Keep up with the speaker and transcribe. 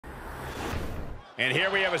And here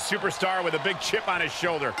we have a superstar with a big chip on his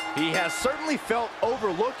shoulder. He has certainly felt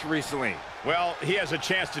overlooked recently. Well, he has a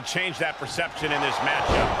chance to change that perception in this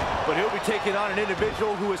matchup. But he'll be taking on an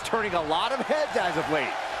individual who is turning a lot of heads as of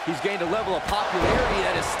late. He's gained a level of popularity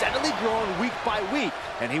that has steadily grown week by week,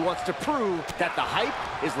 and he wants to prove that the hype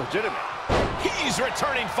is legitimate. He's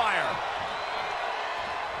returning fire.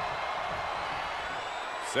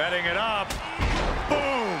 Setting it up.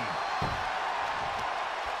 Boom!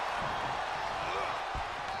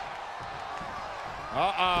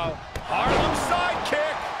 Uh-oh. Harlem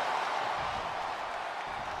sidekick.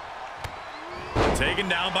 Taken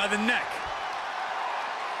down by the neck.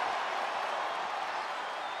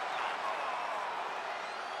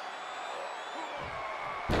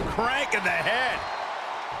 Crank in the head.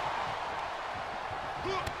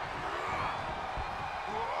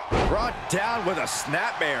 Brought down with a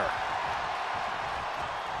snapmare.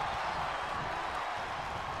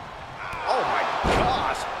 Oh my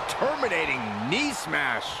gosh, terminating knee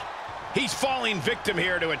smash. He's falling victim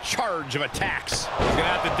here to a charge of attacks. He's gonna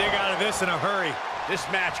have to dig out of this in a hurry. This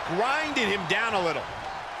match grinded him down a little.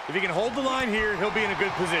 If he can hold the line here, he'll be in a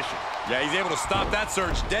good position. Yeah, he's able to stop that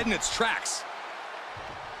surge dead in its tracks.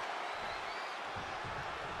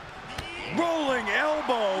 Rolling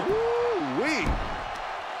elbow. Woo-wee.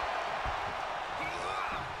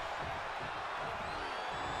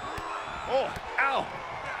 Oh, ow.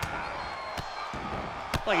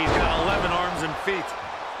 Like he's got 11 arms and feet.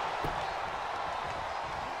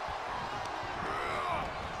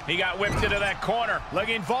 He got whipped into that corner.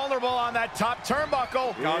 Looking vulnerable on that top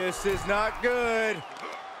turnbuckle. This is not good.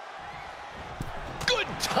 Good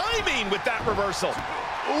timing with that reversal.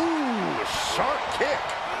 Ooh, sharp kick.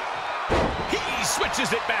 He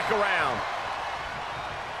switches it back around.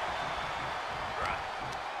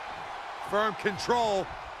 Firm control.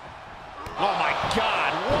 Oh my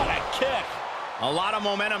God, what a kick. A lot of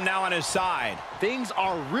momentum now on his side. Things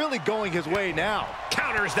are really going his way now.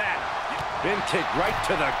 Counters that. Bin kick right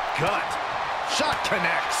to the gut. Shot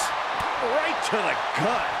connects. Right to the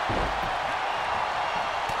gut.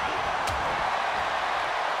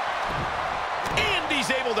 And he's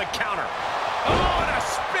able to counter. Oh, and a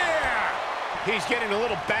spear. He's getting a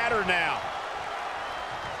little battered now.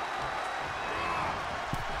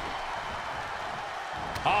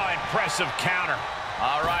 Oh, impressive counter.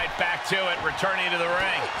 All right, back to it, returning to the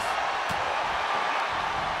ring.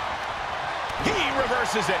 He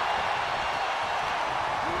reverses it.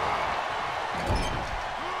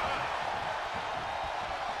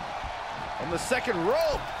 On the second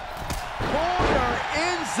rope. Corner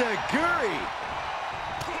enziguri.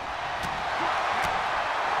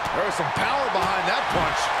 There was some power behind that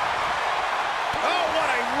punch. Oh, what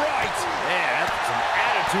a right. Man, that's some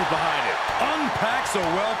attitude behind it. Unpacks a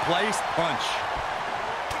well-placed punch.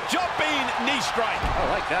 Jumping knee strike. I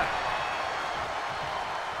like that.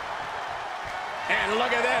 And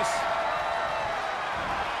look at this.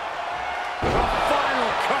 The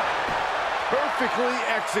final cut. Perfectly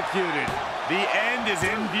executed. The end is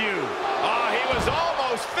in view. Oh, he was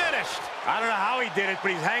almost finished. I don't know how he did it,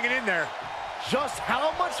 but he's hanging in there. Just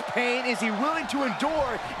how much pain is he willing to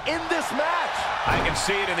endure in this match? I can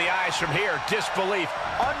see it in the eyes from here. Disbelief.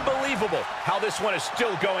 Unbelievable how this one is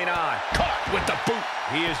still going on. Caught with the boot.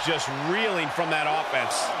 He is just reeling from that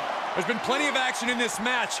offense. There's been plenty of action in this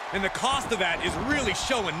match, and the cost of that is really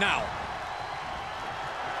showing now.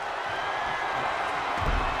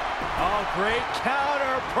 Oh, great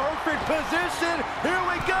counter. Perfect position. Here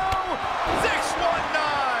we go. 619.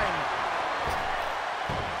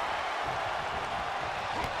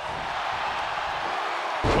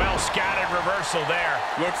 Well scattered reversal there.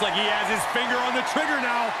 Looks like he has his finger on the trigger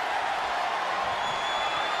now.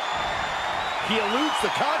 He eludes the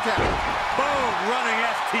contact. Boom, running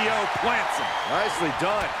FTO plants him. Nicely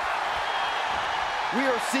done. We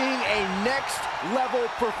are seeing a next-level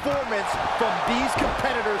performance from these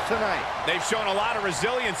competitors tonight. They've shown a lot of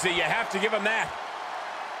resiliency. You have to give them that.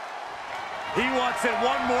 He wants it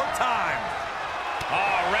one more time.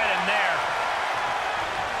 Oh, red in there.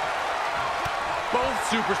 Both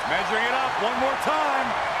supers measuring it up one more time.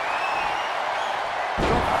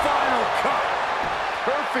 The final cut.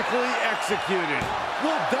 Perfectly executed.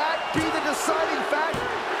 Will that be the deciding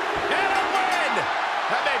factor? And a win!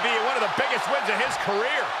 That may be one of the biggest wins of his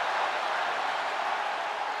career.